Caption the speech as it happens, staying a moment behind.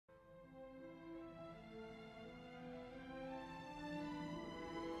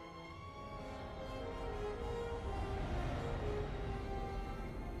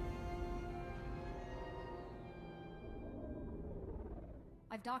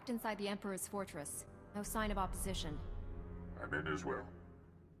I've docked inside the Emperor's fortress. No sign of opposition. I'm in as well.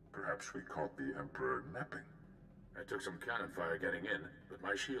 Perhaps we caught the Emperor napping. I took some cannon fire getting in, but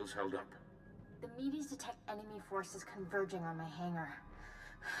my shields held up. The meteors detect enemy forces converging on my hangar.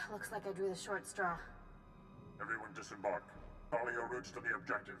 Looks like I drew the short straw. Everyone disembark. Follow your routes to the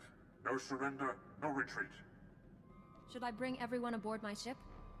objective. No surrender, no retreat. Should I bring everyone aboard my ship?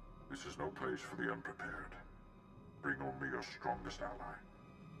 This is no place for the unprepared. Bring only your strongest ally.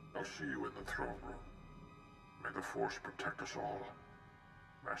 I'll see you in the throne room. May the Force protect us all.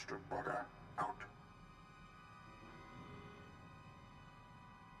 Master Braga, out.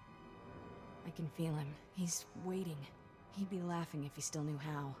 I can feel him. He's waiting. He'd be laughing if he still knew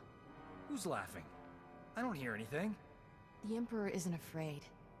how. Who's laughing? I don't hear anything. The Emperor isn't afraid.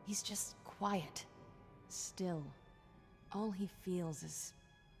 He's just quiet. Still. All he feels is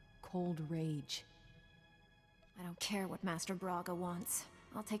cold rage. I don't care what Master Braga wants.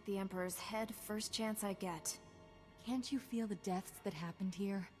 I'll take the Emperor's head first chance I get. Can't you feel the deaths that happened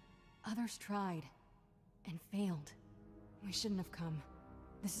here? Others tried. And failed. We shouldn't have come.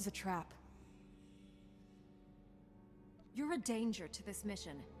 This is a trap. You're a danger to this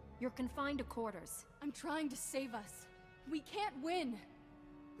mission. You're confined to quarters. I'm trying to save us. We can't win!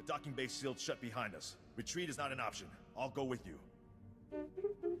 The docking bay sealed shut behind us. Retreat is not an option. I'll go with you.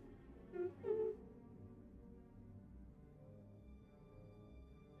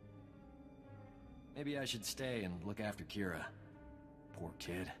 Maybe I should stay and look after Kira. Poor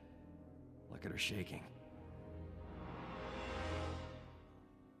kid. Look at her shaking.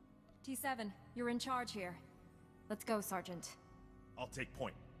 T7, you're in charge here. Let's go, Sergeant. I'll take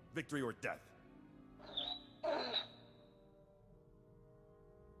point. Victory or death.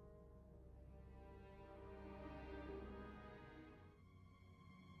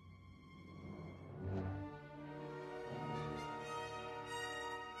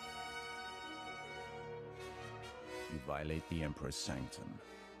 You violate the Emperor's sanctum.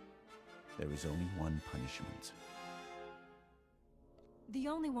 There is only one punishment. The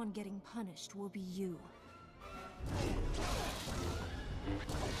only one getting punished will be you.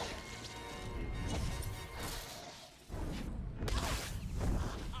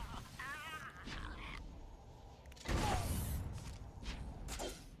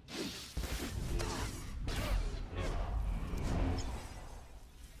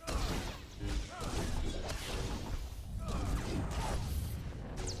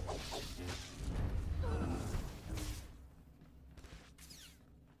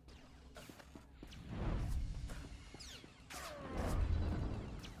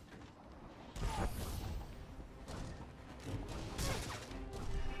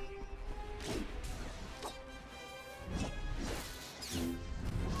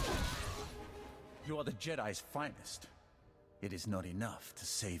 You are the Jedi's finest. It is not enough to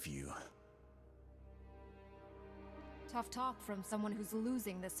save you. Tough talk from someone who's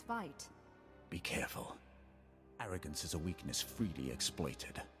losing this fight. Be careful. Arrogance is a weakness freely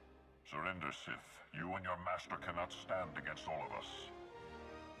exploited. Surrender, Sith. You and your master cannot stand against all of us.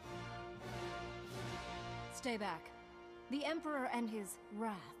 Stay back. The Emperor and his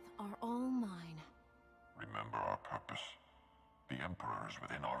wrath are all mine. Remember our purpose. The Emperor is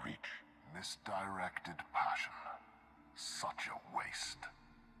within our reach. Misdirected passion. Such a waste.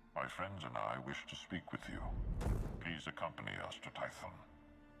 My friends and I wish to speak with you. Please accompany us to Tython.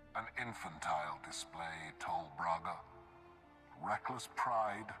 An infantile display, told Braga. Reckless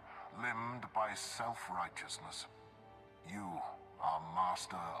pride, limbed by self-righteousness. You are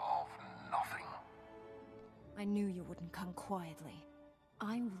master of nothing. I knew you wouldn't come quietly.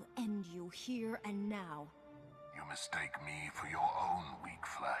 I will end you here and now. You mistake me for your own weak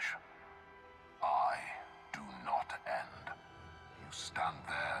flesh. I do not end. You stand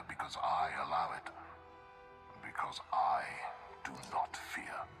there because I allow it. Because I do not fear.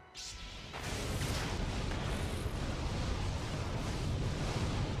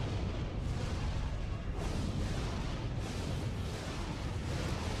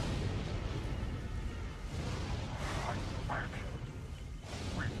 Fight back.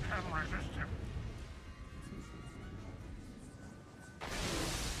 We can resist him.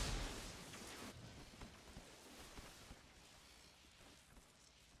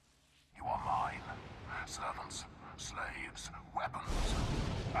 You are mine. Servants, slaves, weapons.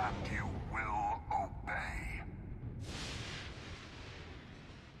 And you will obey.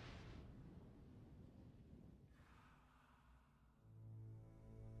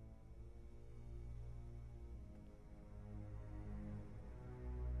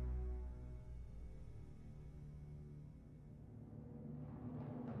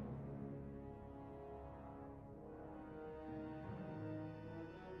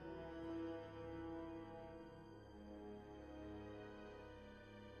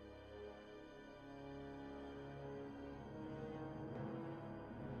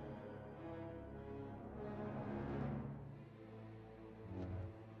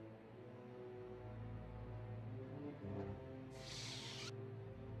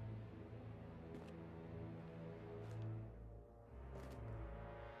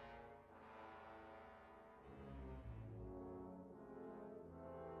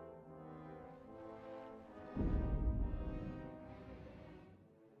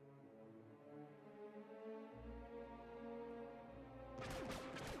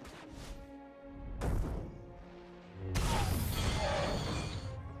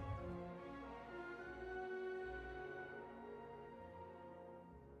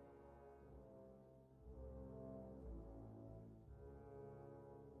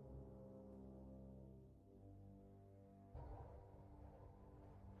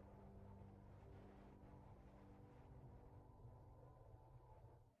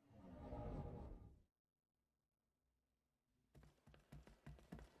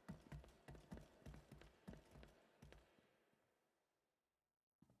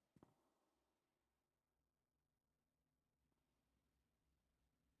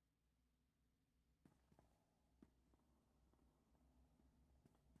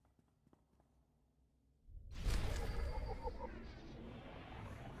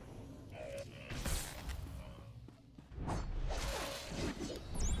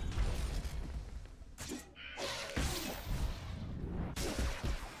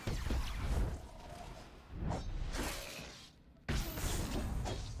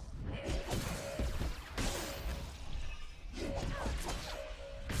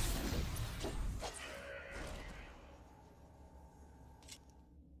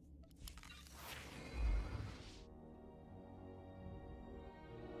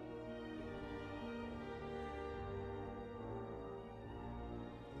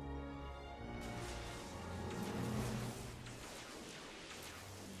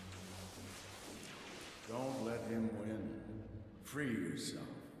 Free yourself.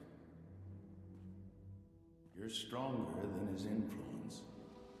 You're stronger than his influence.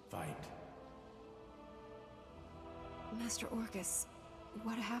 Fight. Master Orcus,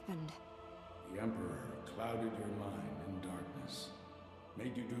 what happened? The Emperor clouded your mind in darkness,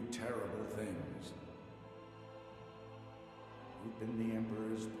 made you do terrible things. You've been the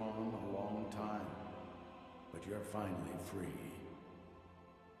Emperor's pawn a long time, but you're finally free.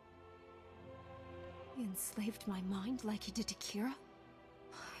 He enslaved my mind like he did to Kira?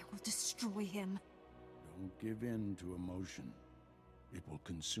 I will destroy him. Don't give in to emotion. It will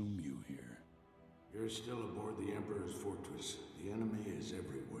consume you here. You're still aboard the Emperor's fortress. The enemy is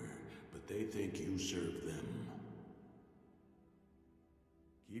everywhere, but they think you serve them.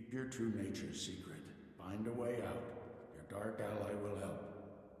 Keep your true nature secret. Find a way out. Your dark ally will help.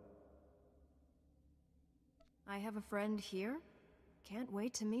 I have a friend here. Can't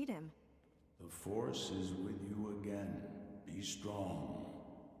wait to meet him. The Force is with you again. Be strong.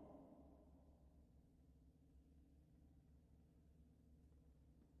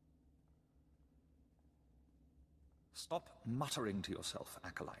 Stop muttering to yourself,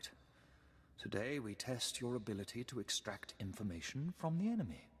 Acolyte. Today we test your ability to extract information from the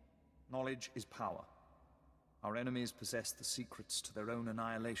enemy. Knowledge is power. Our enemies possess the secrets to their own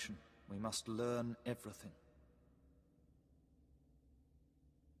annihilation. We must learn everything.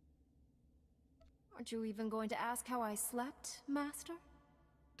 Aren't you even going to ask how I slept, Master?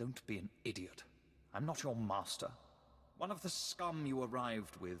 Don't be an idiot. I'm not your master. One of the scum you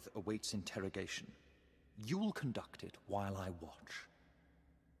arrived with awaits interrogation. You'll conduct it while I watch.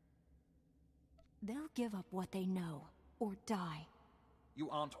 They'll give up what they know, or die. You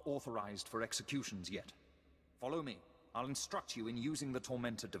aren't authorized for executions yet. Follow me. I'll instruct you in using the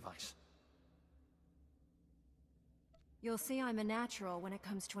Tormentor device. You'll see I'm a natural when it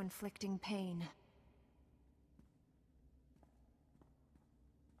comes to inflicting pain.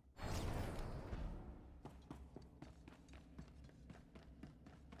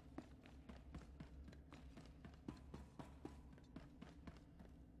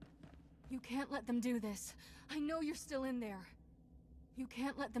 You can't let them do this. I know you're still in there. You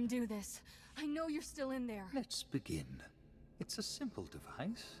can't let them do this. I know you're still in there. Let's begin. It's a simple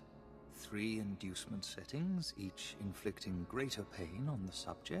device. 3 inducement settings, each inflicting greater pain on the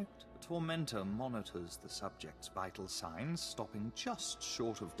subject. The Tormentor monitors the subject's vital signs, stopping just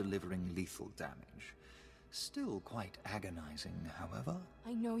short of delivering lethal damage. Still quite agonizing, however.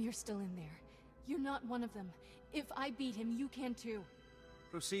 I know you're still in there. You're not one of them. If I beat him, you can too.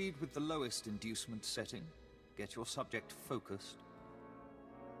 Proceed with the lowest inducement setting. Get your subject focused.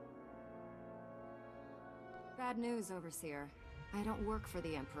 Bad news, Overseer. I don't work for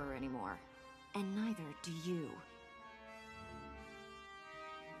the Emperor anymore. And neither do you.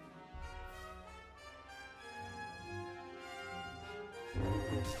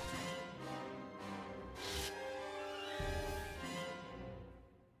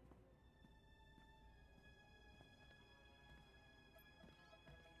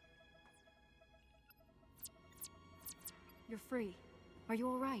 You're free. Are you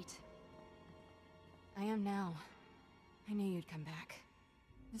all right? I am now. I knew you'd come back.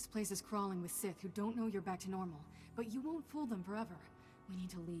 This place is crawling with Sith who don't know you're back to normal, but you won't fool them forever. We need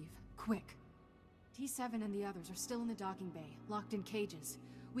to leave. Quick. T7 and the others are still in the docking bay, locked in cages.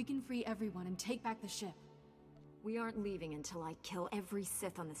 We can free everyone and take back the ship. We aren't leaving until I kill every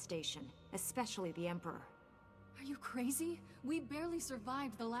Sith on the station, especially the Emperor. Are you crazy? We barely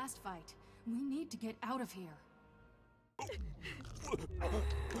survived the last fight. We need to get out of here.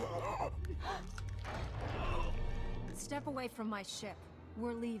 Step away from my ship.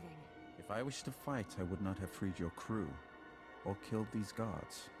 We're leaving. If I wished to fight, I would not have freed your crew, or killed these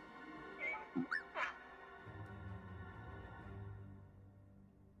guards.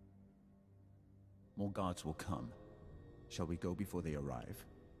 More guards will come. Shall we go before they arrive?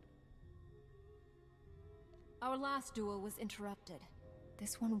 Our last duel was interrupted.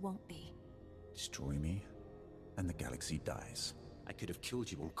 This one won't be. Destroy me, and the galaxy dies. I could have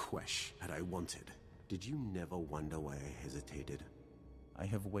killed you on Quesh had I wanted. Did you never wonder why I hesitated? I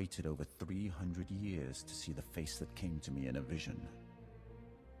have waited over 300 years to see the face that came to me in a vision.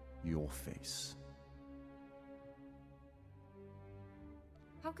 Your face.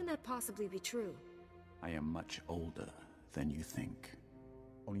 How can that possibly be true? I am much older than you think.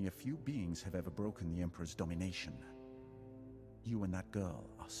 Only a few beings have ever broken the Emperor's domination. You and that girl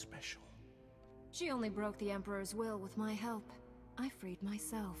are special. She only broke the Emperor's will with my help. I freed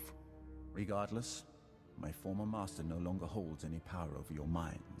myself. Regardless, my former master no longer holds any power over your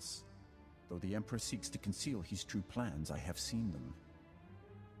minds. Though the Emperor seeks to conceal his true plans, I have seen them.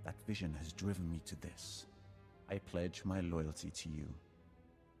 That vision has driven me to this. I pledge my loyalty to you.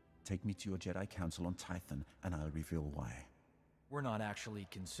 Take me to your Jedi Council on Tython, and I'll reveal why. We're not actually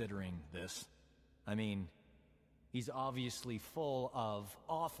considering this. I mean, he's obviously full of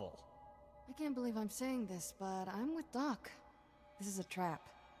awful. I can't believe I'm saying this, but I'm with Doc. This is a trap.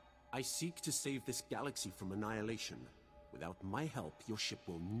 I seek to save this galaxy from annihilation. Without my help, your ship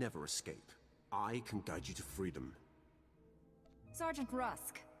will never escape. I can guide you to freedom. Sergeant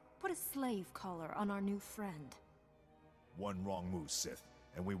Rusk, put a slave collar on our new friend. One wrong move, Sith,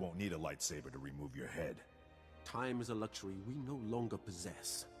 and we won't need a lightsaber to remove your head. Time is a luxury we no longer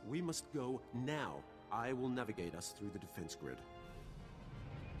possess. We must go now. I will navigate us through the defense grid.